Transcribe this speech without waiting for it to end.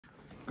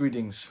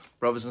Greetings,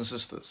 brothers and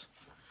sisters.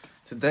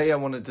 Today I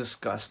want to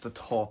discuss the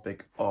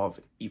topic of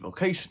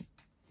evocation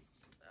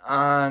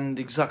and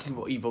exactly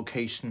what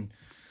evocation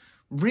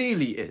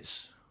really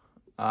is.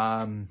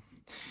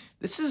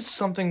 This is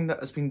something that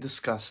has been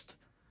discussed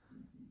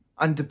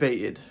and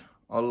debated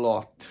a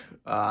lot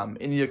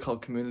in the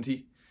occult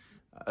community,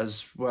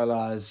 as well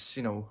as,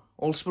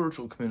 all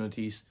spiritual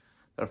communities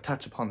that have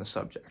touched upon the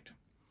subject.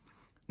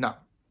 Now,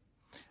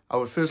 I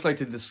would first like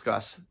to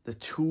discuss the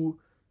two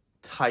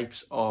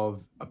types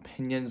of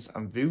opinions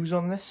and views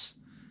on this.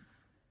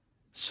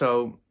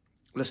 So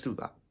let's do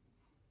that.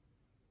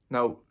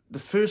 Now, the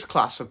first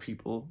class of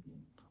people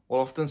will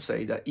often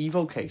say that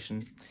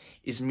evocation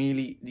is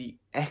merely the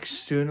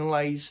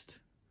externalized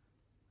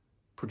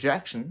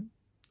projection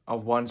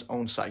of one's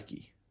own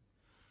psyche.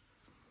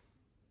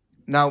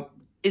 Now,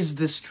 is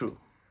this true?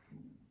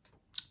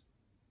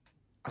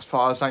 As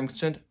far as I'm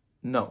concerned,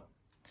 no.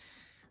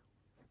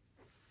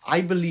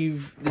 I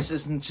believe this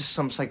isn't just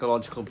some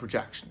psychological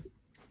projection.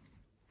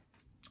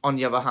 On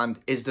the other hand,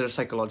 is there a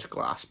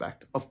psychological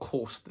aspect? Of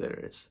course there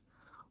is.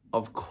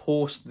 Of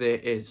course there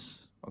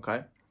is,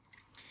 okay?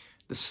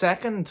 The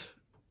second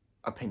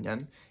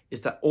opinion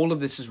is that all of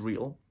this is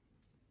real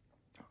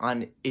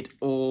and it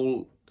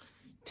all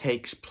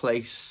takes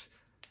place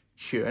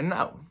here and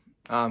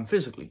now,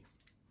 physically.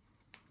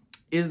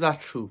 Is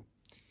that true?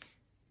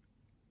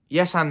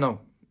 Yes and no.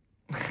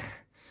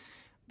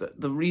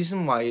 The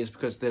reason why is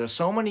because there are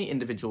so many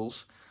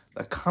individuals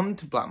that come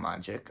to black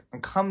magic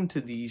and come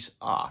to these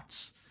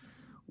arts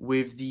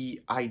with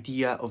the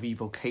idea of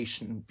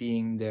evocation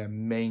being their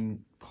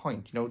main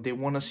point. They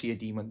want to see a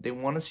demon, they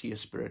want to see a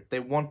spirit, they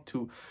want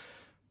to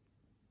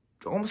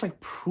almost like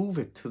prove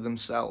it to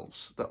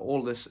themselves that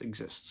all this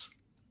exists.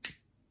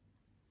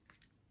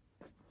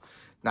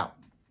 Now,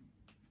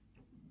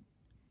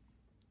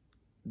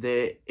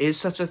 there is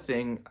such a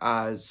thing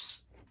as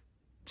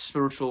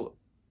physical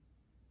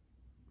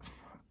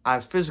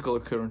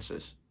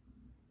occurrences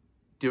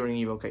during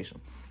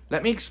evocation.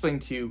 Let me explain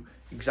to you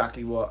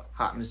exactly what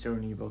happens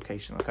during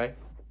evocation, okay?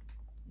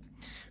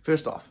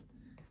 First off,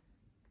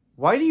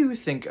 why do you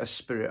think a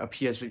spirit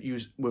appears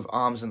with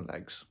arms and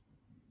legs?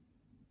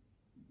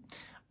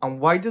 And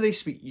why do they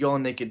speak your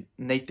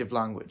native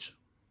language?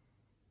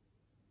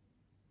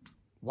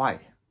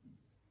 Why?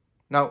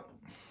 Now,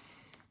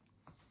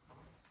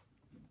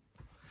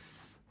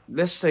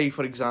 let's say,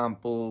 for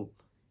example,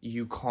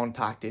 you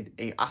contacted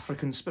an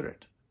African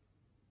spirit,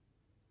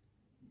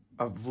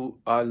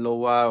 a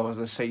Loa, or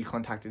let's say you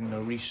contacted an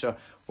Orisha,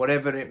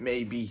 whatever it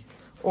may be,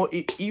 or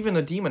even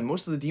a demon.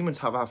 Most of the demons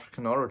have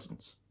African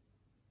origins,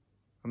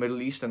 or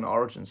Middle Eastern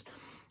origins.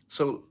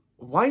 So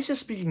why is it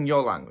speaking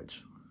your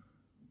language?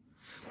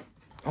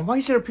 And why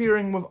is it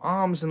appearing with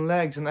arms and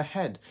legs and a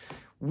head?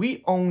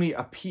 We only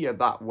appear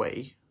that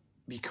way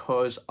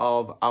because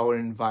of our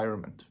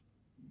environment,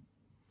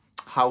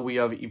 how we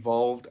have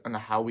evolved and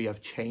how we have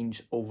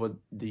changed over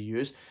the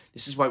years.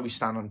 This is why we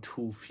stand on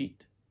 2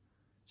 feet.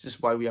 This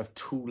is why we have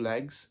 2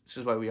 legs. This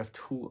is why we have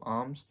 2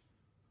 arms.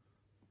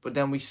 But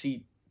then we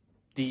see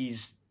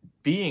these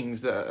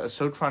beings that are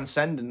so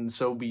transcendent and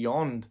so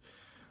beyond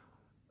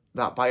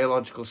that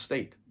biological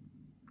state.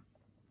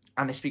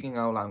 And they're speaking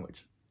our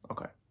language.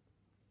 Okay.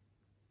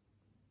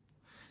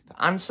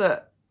 The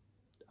answer,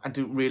 and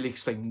to really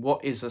explain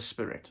what is a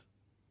spirit,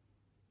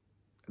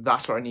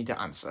 that's what I need to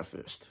answer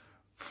first.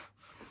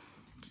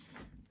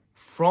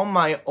 From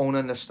my own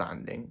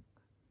understanding,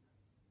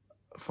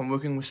 from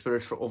working with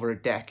spirits for over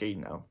a decade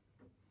now,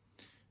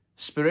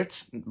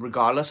 spirits,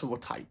 regardless of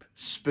what type,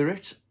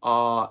 spirits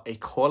are a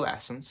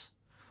coalescence,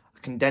 a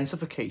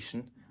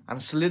condensification, and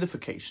a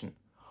solidification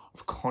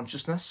of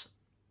consciousness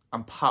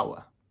and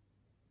power.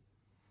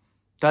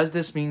 Does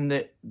this mean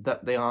that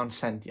they aren't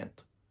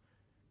sentient?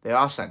 They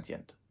are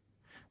sentient.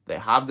 They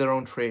have their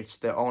own traits,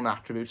 their own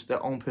attributes,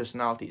 their own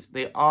personalities.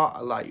 They are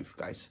alive,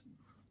 guys.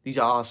 These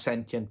are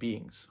sentient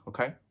beings,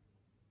 okay?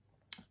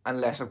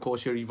 Unless, of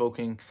course, you're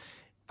evoking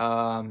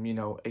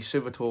a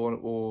servitor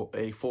or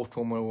a fourth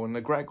form or an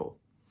egregor.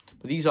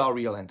 But these are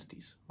real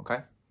entities,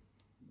 okay?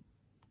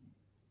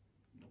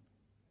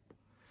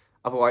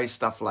 Otherwise,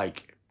 stuff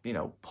like,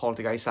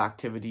 poltergeist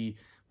activity,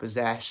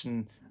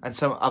 possession, and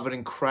some other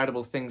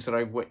incredible things that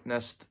I've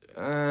witnessed,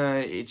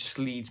 it just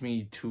leads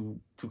me to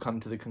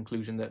come to the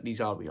conclusion that these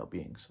are real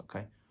beings,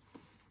 okay?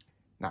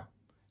 Now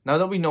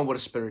that we know what a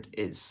spirit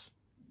is,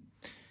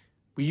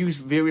 we use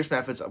various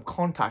methods of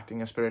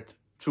contacting a spirit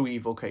through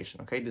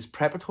evocation, okay? There's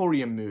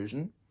preparatory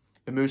immersion,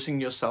 immersing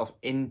yourself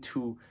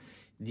into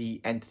the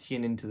entity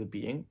and into the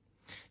being.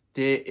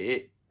 There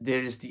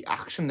is the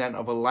action then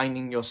of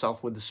aligning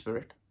yourself with the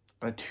spirit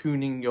and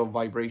attuning your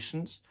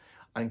vibrations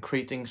and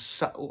creating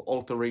subtle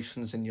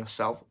alterations in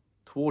yourself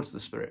towards the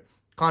spirit.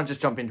 You can't just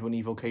jump into an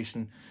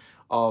evocation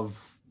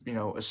of,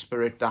 a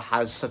spirit that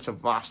has such a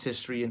vast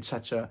history and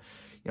such a,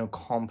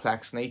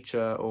 complex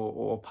nature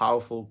or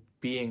powerful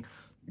being.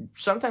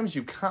 Sometimes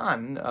you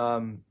can,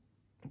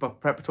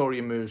 but preparatory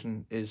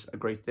immersion is a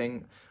great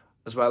thing,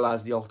 as well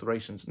as the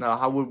alterations. Now,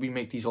 how would we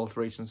make these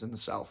alterations in the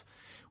self?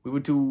 We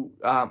would do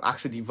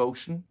acts of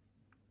devotion,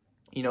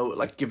 You know,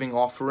 like giving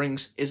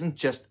offerings isn't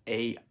just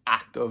a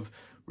act of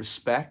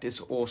respect, it's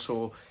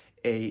also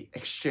a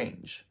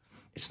exchange.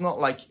 It's not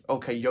like,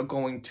 okay, I'm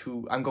going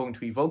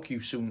to evoke you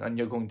soon and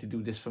you're going to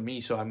do this for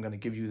me, so I'm going to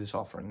give you this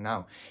offering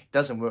now. It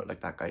doesn't work like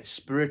that, guys.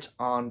 Spirits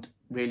aren't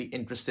really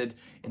interested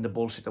in the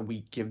bullshit that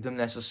we give them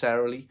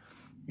necessarily.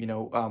 You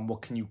know,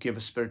 what can you give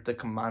a spirit that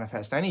can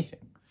manifest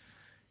anything?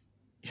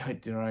 You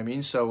know what I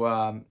mean?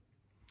 So,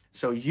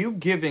 so you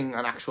giving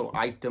an actual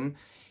item,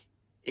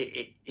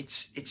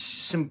 it's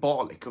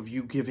symbolic of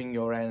you giving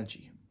your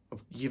energy,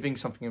 of giving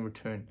something in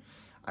return.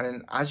 And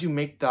then as you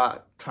make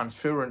that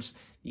transference,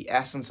 the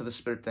essence of the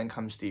spirit then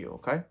comes to you,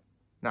 okay?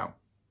 Now,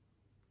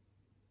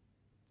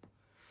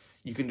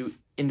 you can do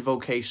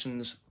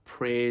invocations,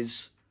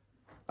 prayers,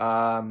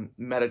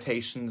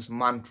 meditations,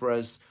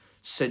 mantras,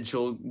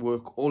 sigil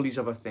work, all these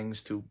other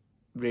things to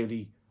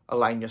really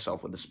align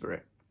yourself with the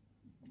spirit.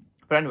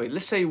 But anyway,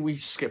 let's say we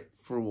skip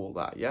through all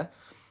that, yeah?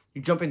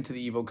 You jump into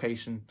the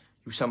evocation,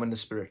 you summon the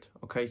spirit,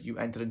 okay? You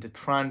enter into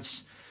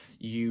trance,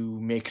 you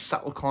make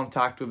subtle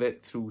contact with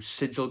it through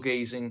sigil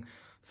gazing,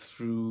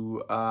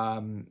 through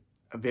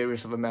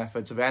various other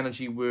methods of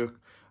energy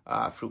work,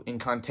 through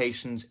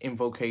incantations,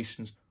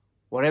 invocations,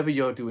 whatever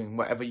you're doing,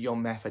 whatever your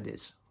method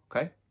is,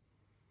 okay?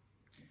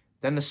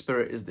 Then the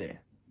spirit is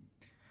there.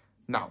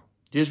 Now,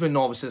 here's where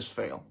novices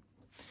fail.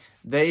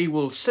 They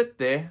will sit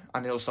there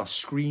and they'll start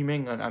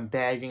screaming and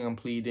begging and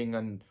pleading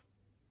and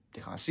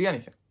they can't see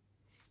anything,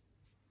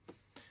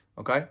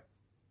 okay?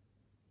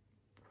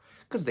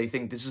 Because they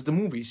think this is the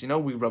movies, you know,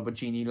 we rub a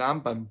genie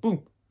lamp and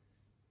boom.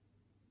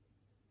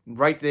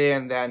 Right there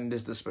and then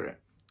there's the spirit.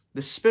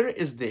 The spirit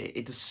is there.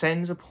 It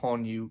descends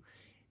upon you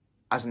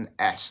as an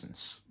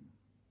essence.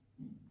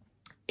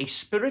 A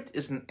spirit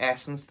is an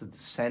essence that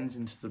descends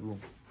into the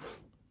room,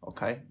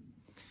 okay?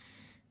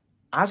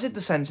 As it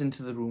descends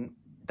into the room,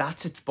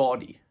 that's its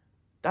body.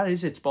 That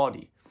is its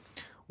body.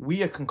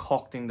 We are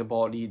concocting the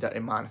body that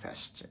it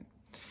manifests in.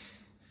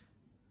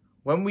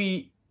 When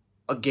we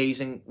are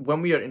gazing,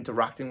 when we are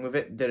interacting with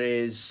it, there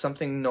is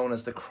something known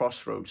as the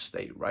crossroads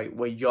state, right?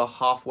 Where you're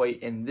halfway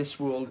in this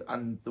world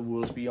and the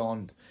world's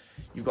beyond.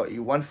 You've got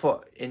your 1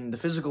 foot in the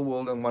physical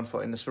world and 1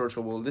 foot in the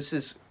spiritual world. This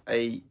is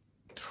a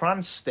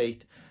trance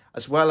state,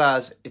 as well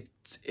as it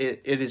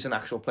is an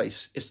actual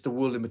place. It's the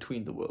world in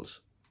between the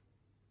worlds.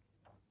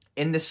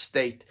 In this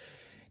state,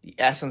 the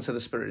essence of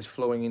the spirit is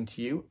flowing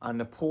into you and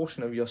a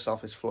portion of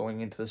yourself is flowing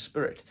into the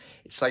spirit.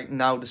 It's like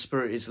now the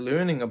spirit is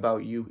learning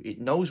about you.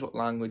 It knows what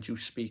language you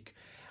speak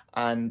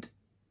and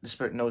the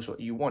spirit knows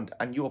what you want.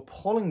 And you're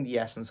pulling the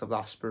essence of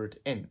that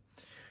spirit in.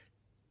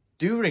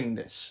 During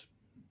this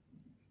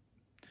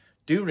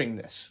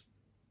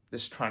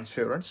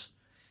transference,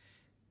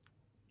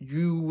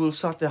 you will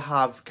start to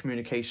have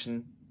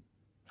communication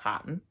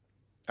happen.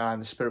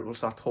 And the spirit will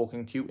start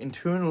talking to you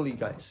internally,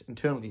 guys.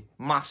 Internally.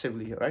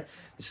 Massively, right?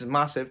 This is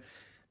massive.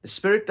 The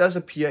spirit does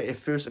appear. It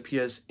first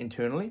appears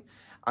internally.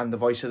 And the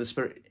voice of the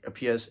spirit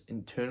appears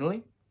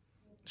internally.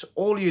 It's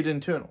all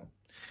internal.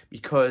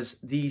 Because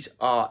these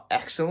are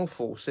external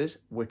forces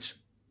which,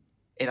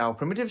 in our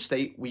primitive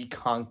state, we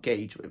can't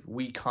gauge with.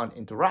 We can't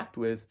interact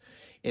with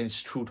in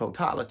its true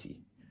totality.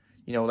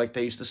 You know, like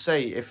they used to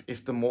say,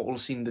 if the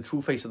mortals seen the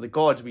true face of the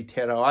gods, we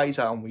tear our eyes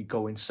out and we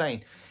go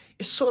insane.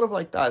 It's sort of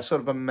like that. It's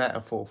sort of a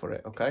metaphor for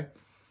it, okay?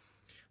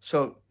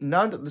 So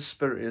now that the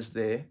spirit is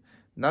there,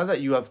 now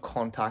that you have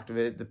contact with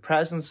it, the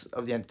presence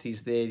of the entity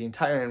is there, the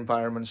entire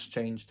environment's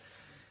changed.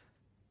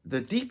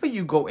 The deeper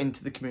you go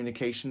into the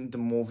communication, the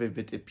more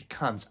vivid it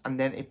becomes. And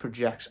then it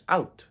projects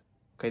out.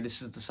 Okay,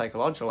 this is the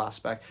psychological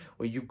aspect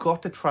where you've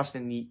got to trust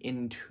in the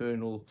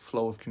internal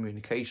flow of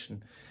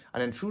communication.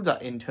 And then through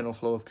that internal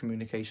flow of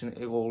communication,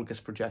 it all gets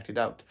projected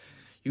out.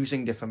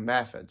 Using different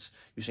methods,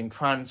 using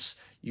trance,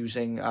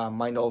 using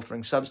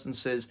mind-altering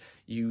substances,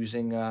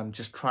 using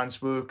just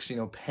trance works, you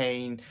know,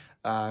 pain,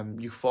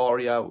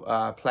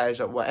 euphoria,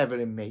 pleasure, whatever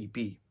it may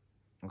be,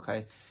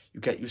 okay?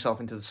 You get yourself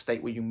into the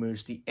state where you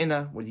merge the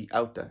inner with the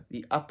outer,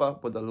 the upper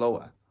with the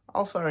lower,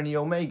 alpha and the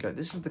omega.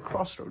 This is the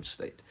crossroads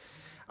state.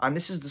 And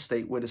this is the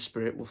state where the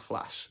spirit will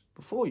flash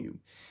before you.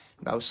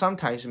 Now,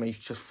 sometimes it may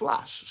just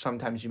flash.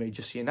 Sometimes you may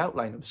just see an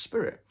outline of the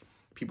spirit.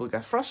 People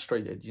get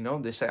frustrated, you know,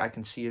 they say, I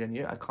can see it in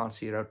you, I can't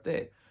see it out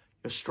there.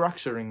 You're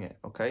structuring it,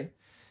 okay?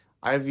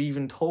 I've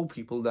even told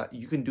people that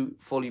you can do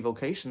full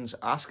evocations,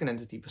 ask an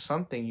entity for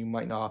something, you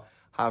might not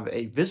have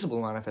a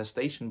visible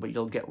manifestation, but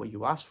you'll get what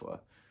you ask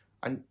for.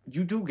 And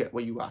you do get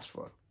what you ask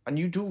for. And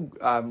you do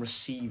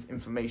receive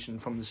information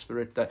from the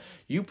spirit that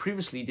you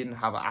previously didn't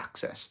have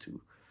access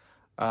to,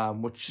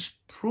 which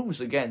just proves,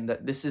 again,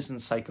 that this isn't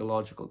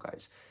psychological,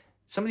 guys.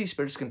 Some of these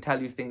spirits can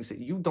tell you things that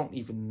you don't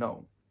even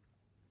know.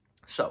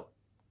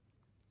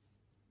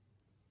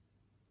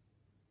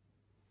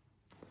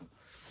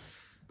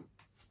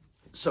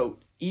 So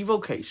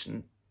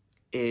evocation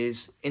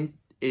is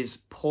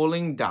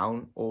pulling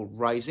down or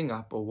rising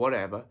up or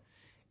whatever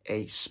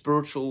a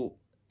spiritual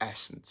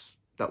essence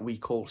that we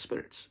call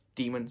spirits,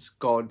 demons,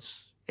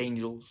 gods,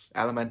 angels,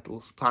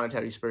 elementals,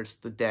 planetary spirits,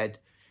 the dead,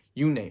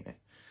 you name it.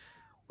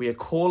 We are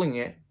calling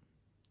it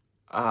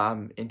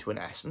into an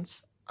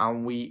essence,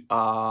 and we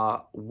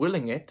are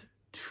willing it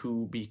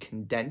to be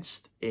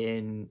condensed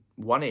in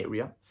one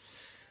area.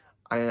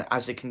 And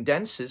as it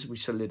condenses, we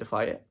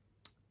solidify it,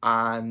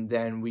 and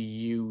then we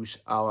use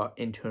our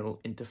internal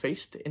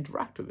interface to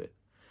interact with it.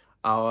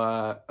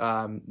 Our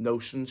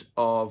notions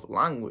of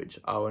language,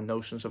 our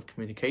notions of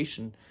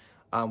communication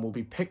will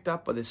be picked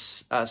up by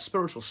this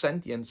spiritual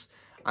sentience,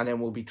 and then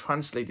will be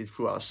translated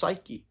through our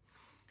psyche.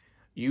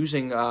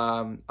 Using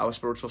our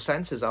spiritual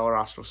senses, our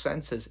astral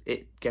senses,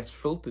 it gets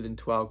filtered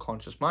into our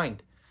conscious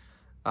mind,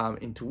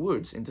 into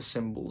words, into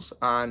symbols,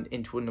 and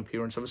into an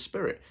appearance of a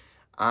spirit.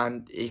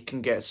 And it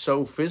can get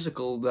so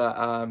physical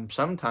that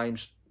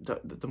sometimes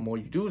the more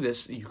you do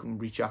this, you can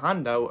reach your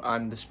hand out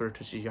and the spirit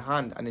touches your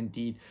hand. And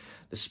indeed,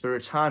 the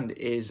spirit's hand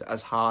is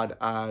as hard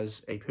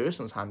as a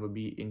person's hand would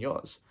be in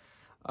yours.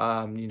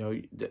 You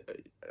know,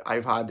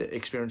 I've had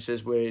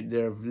experiences where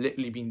there have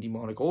literally been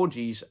demonic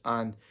orgies,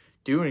 and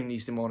during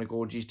these demonic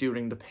orgies,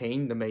 during the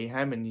pain, the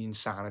mayhem, and the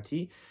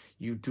insanity,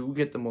 you do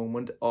get the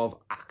moment of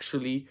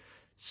actually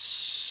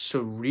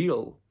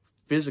surreal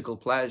physical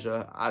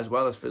pleasure as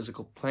well as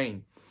physical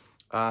pain,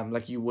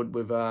 like you would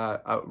with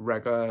a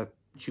regular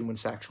human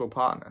sexual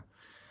partner.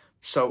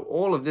 So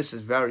all of this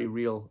is very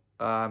real.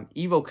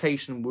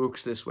 Evocation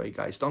works this way,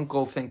 guys. Don't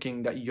go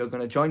thinking that you're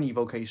going to join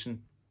Evocation,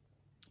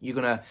 you're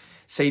going to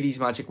say these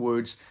magic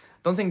words.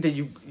 Don't think that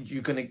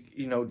you're going to,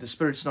 you know, the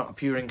spirit's not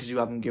appearing because you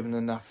haven't given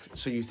enough.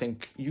 So you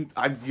think,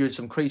 I've heard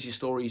some crazy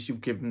stories.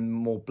 You've given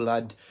more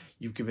blood,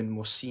 you've given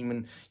more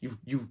semen,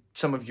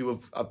 some of you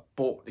have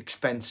bought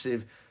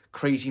expensive,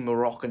 crazy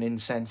Moroccan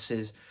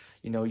incenses.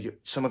 You know,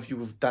 some of you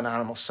have done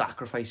animal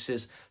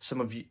sacrifices.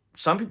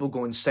 Some people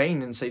go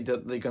insane and say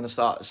that they're going to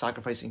start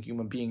sacrificing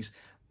human beings.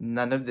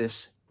 None of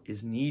this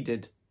is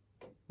needed.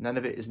 None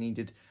of it is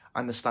needed.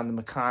 Understand the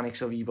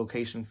mechanics of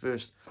evocation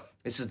first.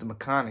 This is the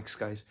mechanics,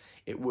 guys.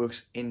 It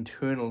works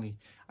internally,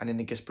 and then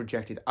it gets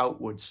projected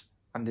outwards.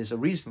 And there's a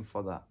reason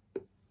for that.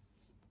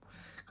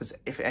 Because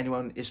if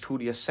anyone is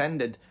truly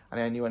ascended and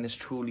anyone is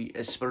truly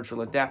a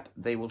spiritual adept,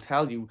 they will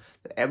tell you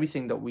that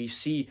everything that we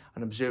see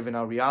and observe in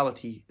our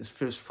reality is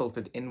first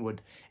filtered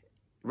inward.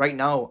 Right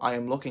now, I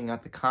am looking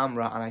at the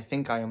camera, and I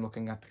think I am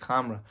looking at the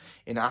camera.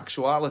 In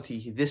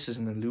actuality, this is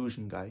an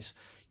illusion, guys.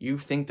 You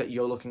think that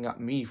you're looking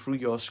at me through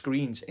your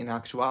screens. In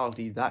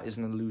actuality, that is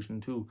an illusion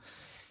too.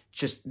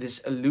 Just this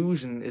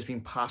illusion is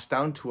being passed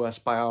down to us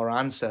by our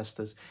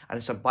ancestors, and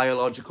it's a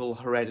biological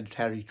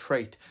hereditary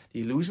trait.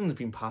 The illusion has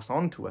been passed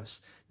on to us.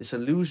 This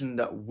illusion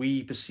that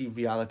we perceive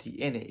reality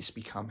in it, it's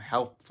become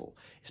helpful,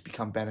 it's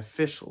become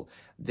beneficial,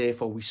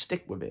 therefore we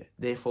stick with it.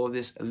 Therefore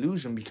this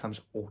illusion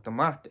becomes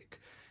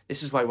automatic.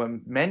 This is why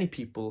when many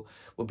people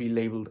will be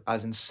labeled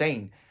as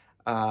insane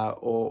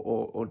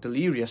or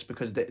delirious,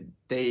 because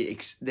they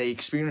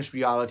experience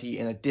reality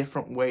in a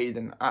different way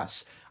than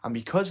us, and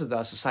because of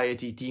that,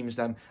 society deems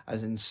them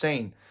as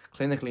insane,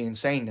 clinically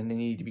insane, and they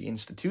need to be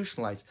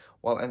institutionalized.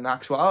 While in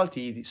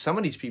actuality, some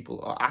of these people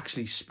are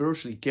actually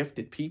spiritually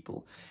gifted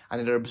people,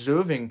 and they're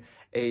observing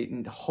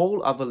a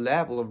whole other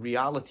level of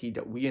reality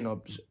that we are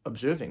not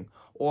observing,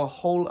 or a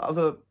whole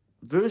other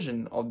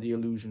version of the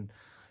illusion.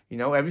 You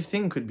know,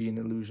 everything could be an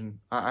illusion.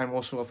 I'm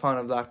also a fan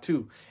of that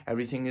too.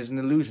 Everything is an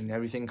illusion.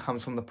 Everything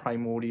comes from the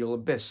primordial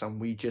abyss, and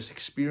we just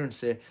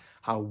experience it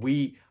how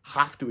we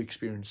have to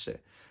experience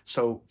it.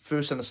 So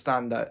first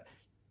understand that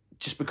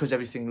just because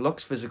everything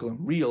looks physical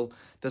and real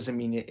doesn't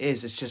mean it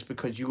is. It's just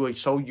because you are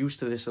so used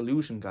to this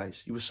illusion,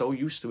 guys. You were so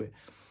used to it.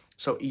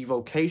 So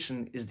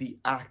evocation is the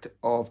act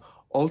of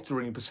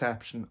altering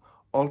perception,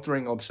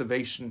 altering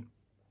observation,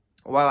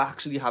 while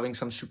actually having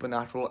some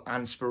supernatural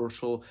and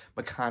spiritual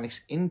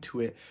mechanics into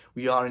it.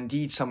 We are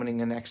indeed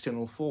summoning an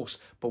external force,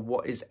 but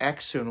what is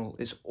external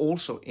is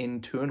also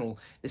internal.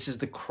 This is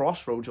the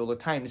crossroads all the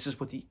time. This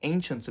is what the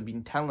ancients have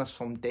been telling us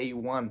from day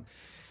one.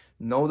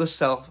 Know the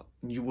self,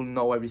 and you will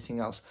know everything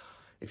else.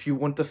 If you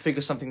want to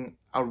figure something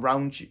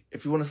around you,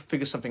 if you want to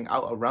figure something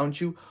out around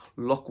you,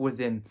 look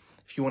within.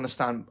 If you want to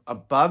stand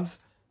above,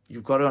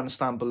 you've got to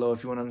understand below.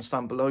 If you want to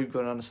understand below, you've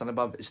got to understand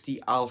above. It's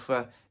the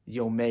alpha, the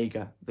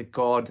omega, the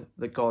god,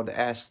 the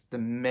goddess, the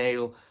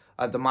male,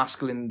 the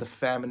masculine, the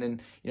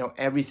feminine, you know,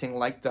 everything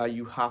like that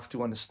you have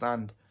to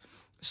understand.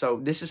 So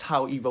this is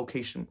how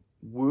evocation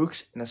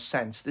works in a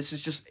sense. This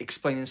is just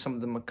explaining some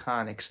of the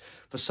mechanics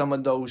for some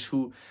of those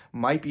who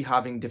might be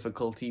having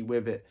difficulty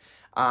with it.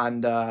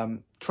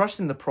 And trust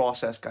in the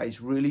process,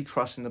 guys. Really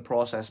trust in the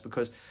process,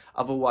 because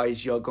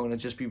otherwise you're going to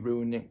just be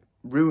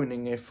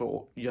ruining it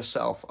for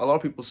yourself. A lot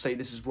of people say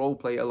this is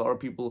roleplay. A lot of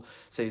people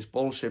say it's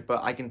bullshit,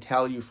 but I can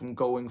tell you from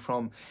going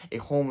from a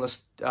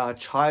homeless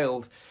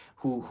child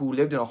who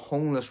lived in a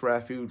homeless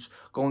refuge,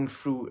 going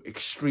through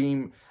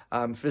extreme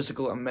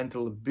physical and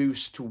mental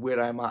abuse, to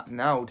where I'm at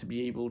now, to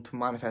be able to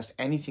manifest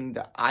anything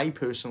that I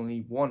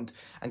personally want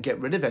and get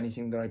rid of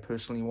anything that I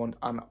personally want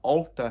and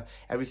alter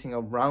everything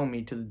around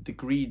me to the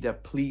degree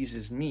that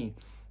pleases me.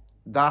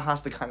 That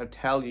has to kind of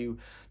tell you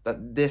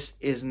that this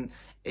isn't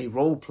a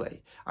role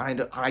play.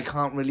 And I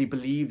can't really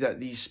believe that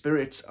these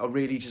spirits are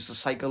really just a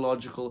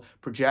psychological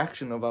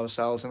projection of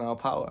ourselves and our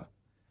power.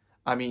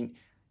 I mean,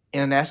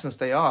 In essence,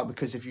 they are,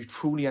 because if you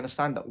truly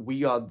understand that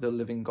we are the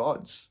living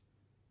gods,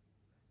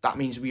 that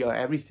means we are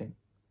everything.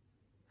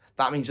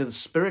 That means that the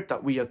spirit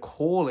that we are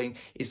calling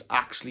is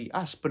actually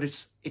us, but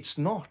it's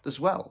not as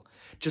well.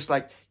 Just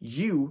like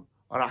you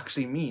are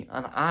actually me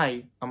and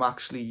I am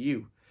actually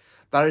you.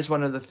 That is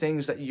one of the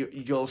things that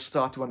you'll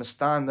start to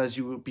understand as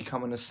you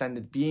become an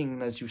ascended being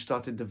and as you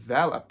start to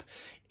develop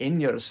in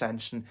your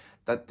ascension,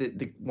 that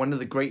one of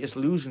the greatest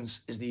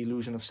illusions is the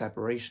illusion of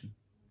separation.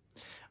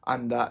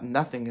 And that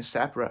nothing is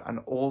separate and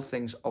all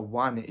things are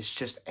one. It's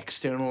just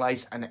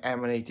externalized and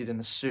emanated in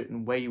a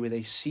certain way where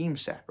they seem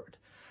separate.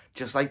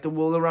 Just like the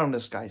world around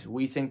us, guys.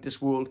 We think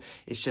this world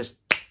is just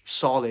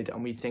solid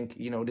and we think,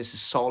 this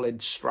is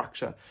solid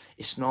structure.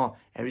 It's not.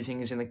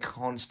 Everything is in a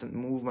constant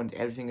movement.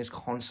 Everything is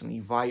constantly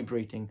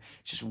vibrating.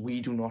 It's just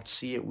we do not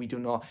see it. We do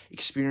not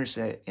experience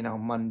it in our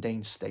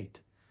mundane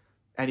state.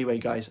 Anyway,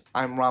 guys,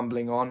 I'm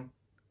rambling on.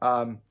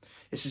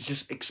 This is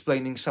just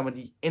explaining some of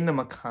the inner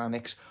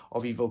mechanics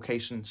of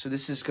evocation. So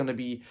this is going to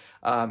be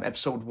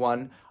episode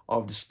 1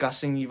 of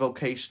discussing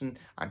evocation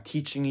and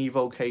teaching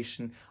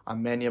evocation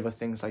and many other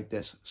things like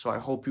this. So I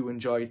hope you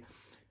enjoyed.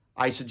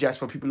 I suggest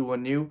for people who are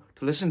new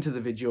to listen to the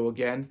video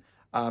again,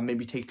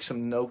 maybe take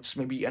some notes,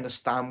 maybe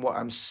understand what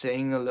I'm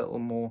saying a little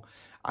more,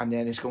 and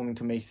then it's going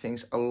to make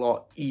things a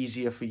lot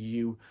easier for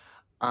you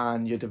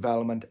and your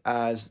development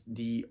as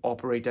the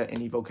operator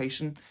in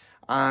evocation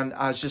and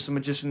as just a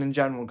magician in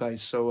general,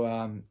 guys. So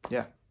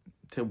yeah,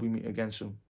 till we meet again soon.